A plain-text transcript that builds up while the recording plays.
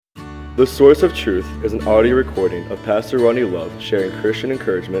The Source of Truth is an audio recording of Pastor Ronnie Love sharing Christian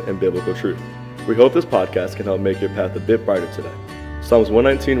encouragement and biblical truth. We hope this podcast can help make your path a bit brighter today. Psalms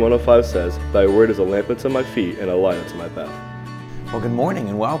 119:105 says, "Thy word is a lamp unto my feet and a light unto my path." Well, good morning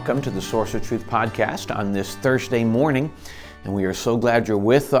and welcome to the Source of Truth podcast on this Thursday morning. And we are so glad you're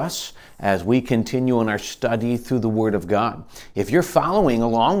with us as we continue in our study through the Word of God. If you're following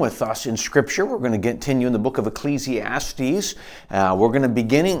along with us in Scripture, we're going to continue in the book of Ecclesiastes. We're going to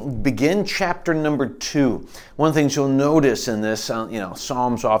begin chapter number 2. One of the things you'll notice in this,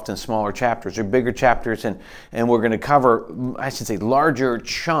 Psalms often smaller chapters or bigger chapters, and we're going to cover, larger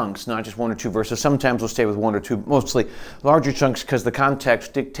chunks, not just one or two verses. Sometimes we'll stay with one or two, mostly larger chunks because the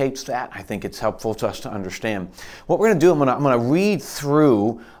context dictates that. I think it's helpful to us to understand. What we're going to do, I'm going to read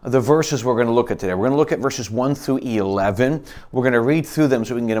through the verses we're going to look at today. We're going to look at verses 1 through 11. We're going to read through them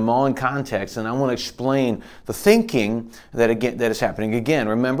so we can get them all in context, and I want to explain the thinking that is happening. Again,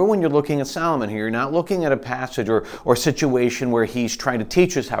 remember when you're looking at Solomon here, you're not looking at a passage or situation where he's trying to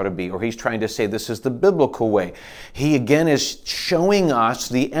teach us how to be, or he's trying to say this is the biblical way. He again is showing us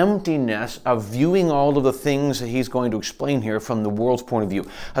the emptiness of viewing all of the things that he's going to explain here from the world's point of view,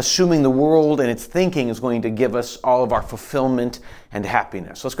 assuming the world and its thinking is going to give us all of our fulfillment and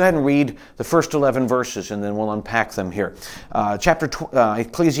happiness. Let's go ahead and read the first 11 verses and then we'll unpack them here.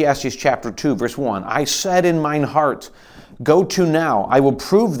 Ecclesiastes chapter 2, verse 1. I said in mine heart, go to now, I will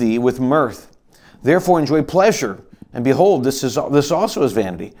prove thee with mirth. Therefore enjoy pleasure, and behold, this also is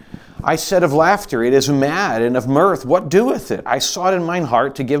vanity. I said of laughter, it is mad, and of mirth, what doeth it? I sought in mine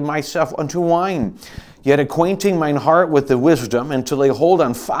heart to give myself unto wine, yet acquainting mine heart with the wisdom, and to lay hold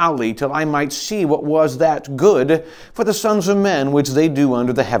on folly, till I might see what was that good for the sons of men, which they do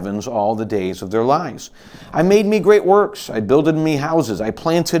under the heavens all the days of their lives. I made me great works, I builded me houses, I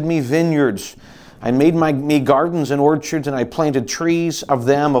planted me vineyards, I made me gardens and orchards, and I planted trees of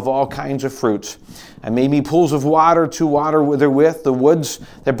them of all kinds of fruits. I made me pools of water to water therewith the woods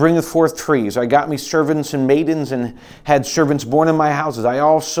that bringeth forth trees. I got me servants and maidens, and had servants born in my houses. I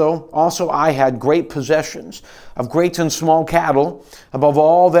also had great possessions of great and small cattle, above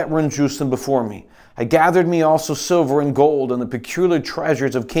all that were in Jerusalem before me. I gathered me also silver and gold, and the peculiar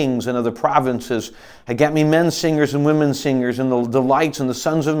treasures of kings and of the provinces. I got me men singers and women singers, and the delights and the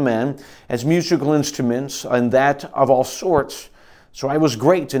sons of men, as musical instruments, and that of all sorts. So I was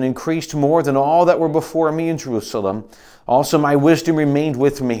great and increased more than all that were before me in Jerusalem. Also my wisdom remained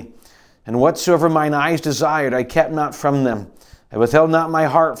with me, and whatsoever mine eyes desired, I kept not from them. I withheld not my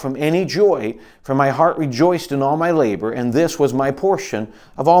heart from any joy, for my heart rejoiced in all my labor, and this was my portion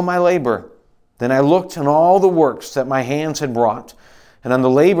of all my labor. Then I looked on all the works that my hands had wrought, and on the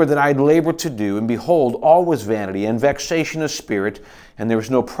labor that I had labored to do, and behold, all was vanity and vexation of spirit, and there was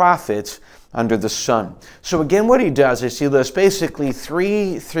no profit under the sun. So again, what he does is he lists basically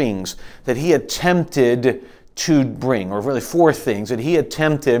three things that he attempted to bring, or really four things that he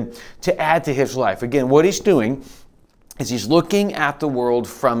attempted to add to his life. Again, what he's doing is he's looking at the world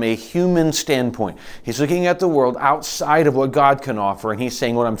from a human standpoint. He's looking at the world outside of what God can offer, and he's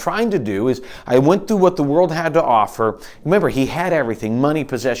saying, what I'm trying to do is, I went through what the world had to offer. Remember, he had everything, money,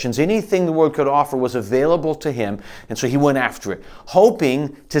 possessions, anything the world could offer was available to him, and so he went after it,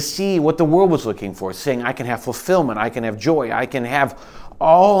 hoping to see what the world was looking for, saying, I can have fulfillment, I can have joy, I can have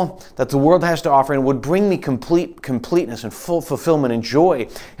all that the world has to offer, and would bring me completeness and full fulfillment and joy.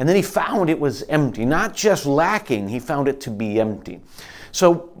 And then he found it was empty, not just lacking, he found it to be empty.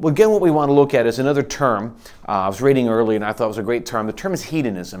 So again, what we want to look at is another term. I was reading earlier and I thought it was a great term. The term is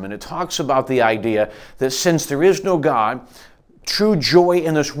hedonism, and it talks about the idea that since there is no God, true joy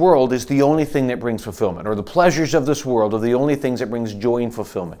in this world is the only thing that brings fulfillment, or the pleasures of this world are the only things that brings joy and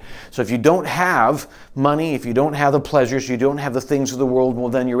fulfillment. So if you don't have money, if you don't have the pleasures, you don't have the things of the world, well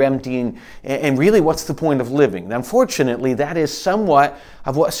then you're empty, and really what's the point of living? And unfortunately, that is somewhat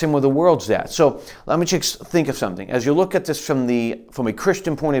of what some of the world's at. So let me just think of something. As you look at this from a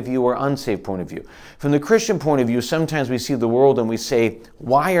Christian point of view or unsaved point of view. From the Christian point of view, sometimes we see the world and we say,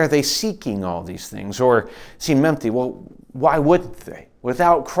 why are they seeking all these things? Or seem empty. Well, why wouldn't they?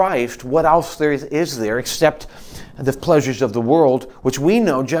 Without Christ, what else is there except the pleasures of the world, which we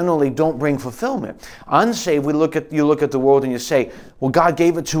know generally don't bring fulfillment? Unsaved, you look at the world and you say, well, God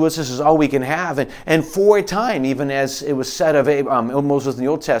gave it to us, this is all we can have. And for a time, even as it was said of Moses in the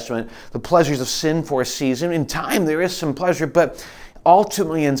Old Testament, the pleasures of sin for a season. In time, there is some pleasure, but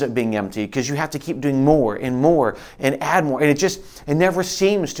ultimately ends up being empty because you have to keep doing more and add more. And it never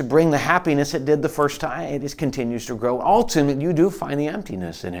seems to bring the happiness it did the first time. It just continues to grow. Ultimately, you do find the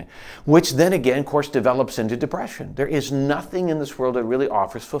emptiness in it, which then again, of course, develops into depression. There is nothing in this world that really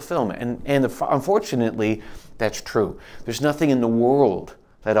offers fulfillment. And unfortunately, that's true. There's nothing in the world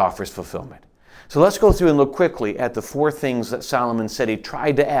that offers fulfillment. So let's go through and look quickly at the 4 things that Solomon said he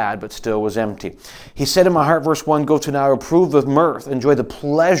tried to add but still was empty. He said in my heart, verse 1, go to now approve of mirth, enjoy the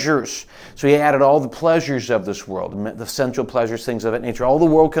pleasures. So he added all the pleasures of this world, the sensual pleasures, things of that nature. All the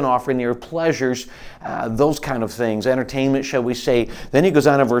world can offer in your pleasures, those kind of things, entertainment, shall we say. Then he goes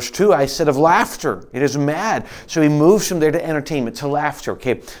on in verse 2, I said of laughter. It is mad. So he moves from there to entertainment, to laughter.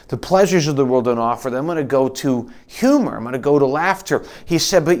 Okay, the pleasures of the world don't offer. Then I'm going to go to humor. I'm going to go to laughter. He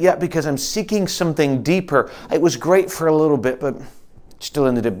said, but yet because I'm seeking something deeper. It was great for a little bit, but still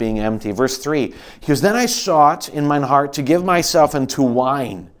ended up being empty. Verse 3, he goes, then I sought in mine heart to give myself unto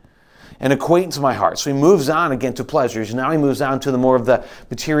wine, an acquaintance of my heart. So he moves on again to pleasures. Now he moves on to the more of the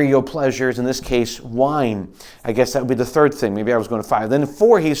material pleasures, in this case, wine. I guess that would be the 3rd thing. Maybe I was going to 5. Then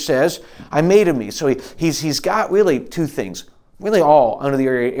 4, he says, I made of me. So he's got really 2 things. Really all under the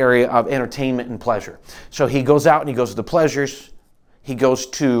area of entertainment and pleasure. So he goes out and he goes to the pleasures. He goes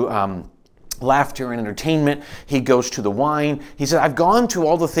to laughter and entertainment. He goes to the wine. He said, I've gone to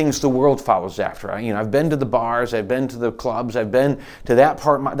all the things the world follows after. I've been to the bars. I've been to the clubs. I've been to that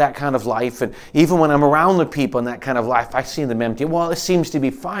part, that kind of life. And even when I'm around the people in that kind of life, I see them empty. Well, it seems to be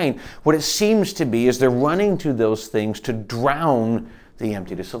fine. What it seems to be is they're running to those things to drown the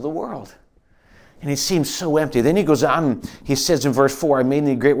emptiness of the world. And it seems so empty. Then he goes on, he says in verse 4, I made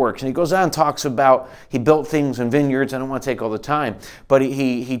thee great works. And he goes on and talks about, he built things in vineyards. I don't want to take all the time. But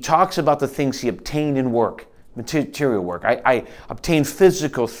he talks about the things he obtained in work, material work. I obtained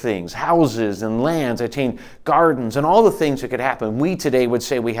physical things, houses and lands. I obtained gardens and all the things that could happen. We today would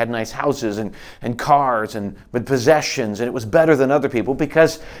say we had nice houses and cars and possessions, and it was better than other people,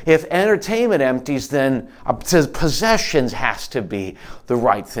 because if entertainment empties, then possessions has to be the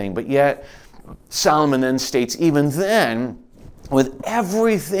right thing. But yet, Solomon then states, even then, with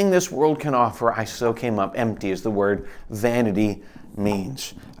everything this world can offer, I still came up empty, as the word vanity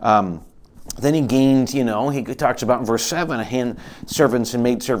means. Then he gained, he talks about in verse 7, servants and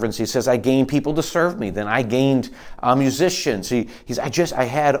maidservants. He says, I gained people to serve me. Then I gained musicians. I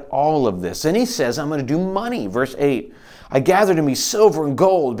had all of this. Then he says, I'm going to do money. Verse 8, I gathered to me silver and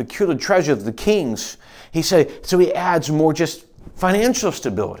gold, peculiar treasure of the kings. He said, so he adds more just financial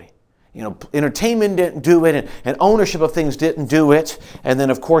stability. Entertainment didn't do it, and ownership of things didn't do it. And then,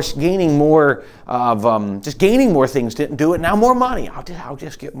 of course, gaining more things didn't do it. Now more money. I'll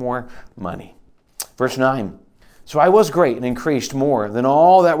just get more money. Verse 9. So I was great and increased more than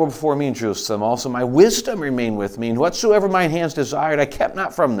all that were before me in Jerusalem. Also my wisdom remained with me, and whatsoever mine hands desired, I kept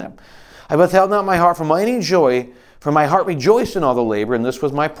not from them. I withheld not my heart from any joy, for my heart rejoiced in all the labor, and this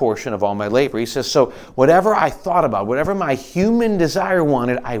was my portion of all my labor. He says, so whatever I thought about, whatever my human desire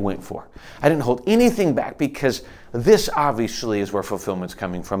wanted, I went for. I didn't hold anything back, because this obviously is where fulfillment's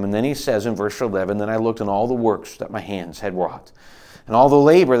coming from. And then he says in verse 11, then I looked on all the works that my hands had wrought, and all the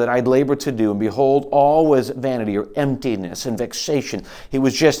labor that I'd labored to do, and behold, all was vanity or emptiness and vexation.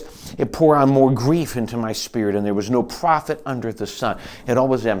 It poured on more grief into my spirit, and there was no profit under the sun. It all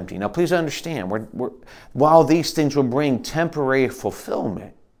was empty. Now, please understand, while these things will bring temporary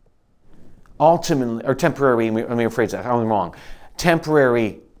fulfillment, ultimately, or temporary, let me rephrase that, I'm wrong,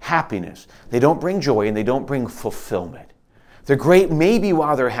 temporary happiness, they don't bring joy and they don't bring fulfillment. They're great maybe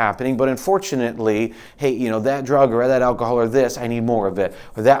while they're happening, but unfortunately, hey, that drug or that alcohol or this, I need more of it.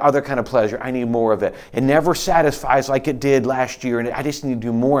 Or that other kind of pleasure, I need more of it. It never satisfies like it did last year, and I just need to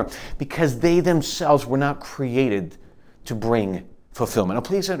do more, because they themselves were not created to bring fulfillment. Now,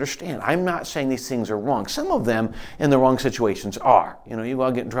 please understand, I'm not saying these things are wrong. Some of them in the wrong situations are. You go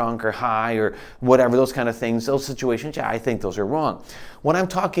out get drunk or high or whatever, those kind of things, those situations, I think those are wrong. What I'm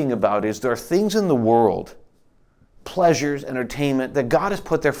talking about is there are things in the world, pleasures, entertainment, that God has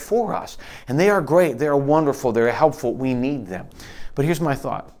put there for us. And they are great, they are wonderful, they're helpful, we need them. But here's my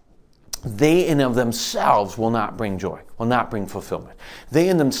thought. They in of themselves will not bring joy, will not bring fulfillment. They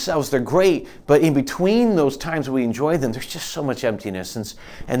in themselves, they're great, but in between those times we enjoy them, there's just so much emptiness.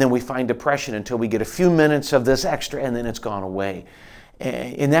 And then we find depression until we get a few minutes of this extra, and then it's gone away.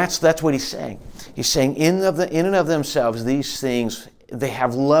 And that's what he's saying. He's saying in and of themselves, these things, they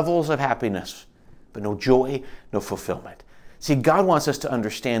have levels of happiness, but no joy, no fulfillment. See, God wants us to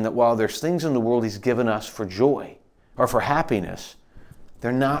understand that while there's things in the world He's given us for joy or for happiness,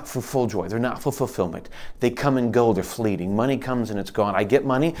 they're not for full joy. They're not for fulfillment. They come and go. They're fleeting. Money comes and it's gone. I get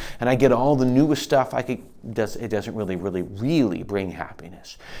money and I get all the newest stuff. It doesn't really bring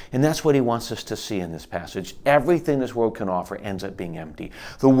happiness. And that's what He wants us to see in this passage. Everything this world can offer ends up being empty.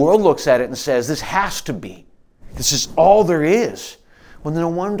 The world looks at it and says, this has to be. This is all there is. Well, no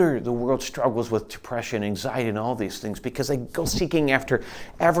wonder the world struggles with depression, anxiety, and all these things, because they go seeking after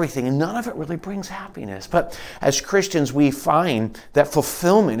everything, and none of it really brings happiness. But as Christians, we find that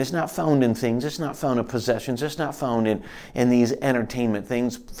fulfillment is not found in things, it's not found in possessions, it's not found in these entertainment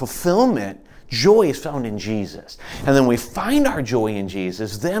things. Fulfillment, joy is found in Jesus. And then we find our joy in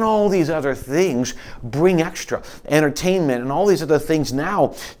Jesus, then all these other things bring extra. Entertainment and all these other things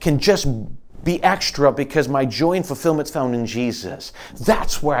now can just be extra because my joy and fulfillment is found in Jesus.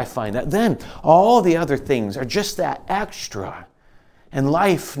 That's where I find that. Then all the other things are just that extra. And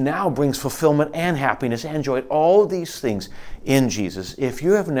life now brings fulfillment and happiness and joy. All these things in Jesus. If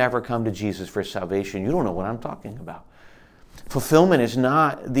you have never come to Jesus for salvation, you don't know what I'm talking about. Fulfillment is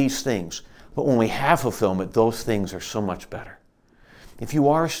not these things. But when we have fulfillment, those things are so much better. If you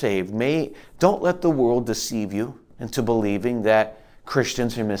are saved, don't let the world deceive you into believing that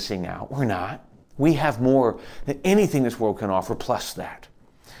Christians are missing out. We're not. We have more than anything this world can offer, plus that.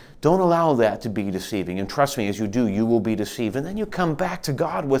 Don't allow that to be deceiving. And trust me, as you do, you will be deceived. And then you come back to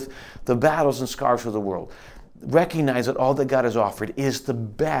God with the battles and scars of the world. Recognize that all that God has offered is the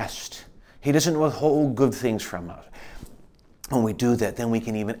best. He doesn't withhold good things from us. When we do that, then we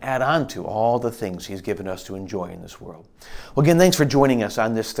can even add on to all the things He's given us to enjoy in this world. Well, again, thanks for joining us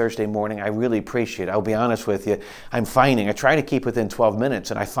on this Thursday morning. I really appreciate it. I'll be honest with you. I try to keep within 12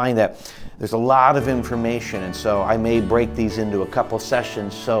 minutes, and I find that there's a lot of information, and so I may break these into a couple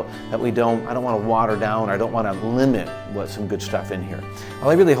sessions so that I don't want to water down, or I don't want to limit some good stuff in here.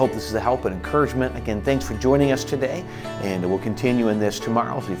 Well, I really hope this is a help and encouragement. Again, thanks for joining us today, and we'll continue in this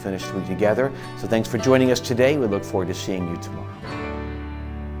tomorrow as we finish the week together. So thanks for joining us today. We look forward to seeing you tomorrow.